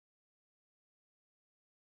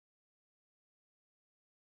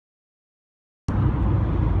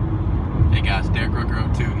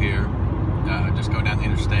Rucker 02 here. Just go down the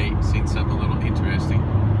interstate, seen something a little interesting.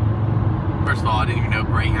 First of all, I didn't even know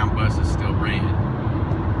Greyhound buses still ran.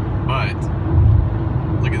 But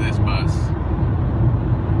look at this bus.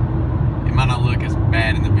 It might not look as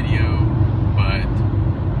bad in the video, but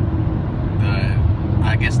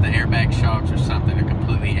I guess the airbag shocks or something are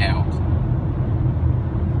completely out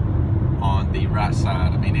on the right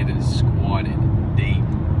side. I mean, it is squatted deep.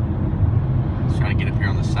 Let's try to get up here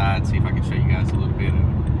on the side, see if I can show you guys a little bit of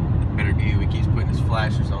a better view. He keeps putting his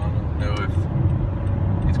flashers on. I don't know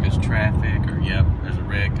if it's because traffic or, yep, there's a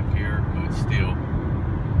wreck up here, but still,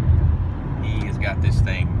 he has got this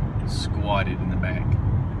thing squatted in the back.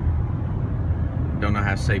 Don't know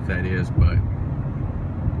how safe that is, but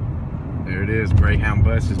there it is, Greyhound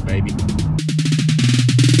buses, baby.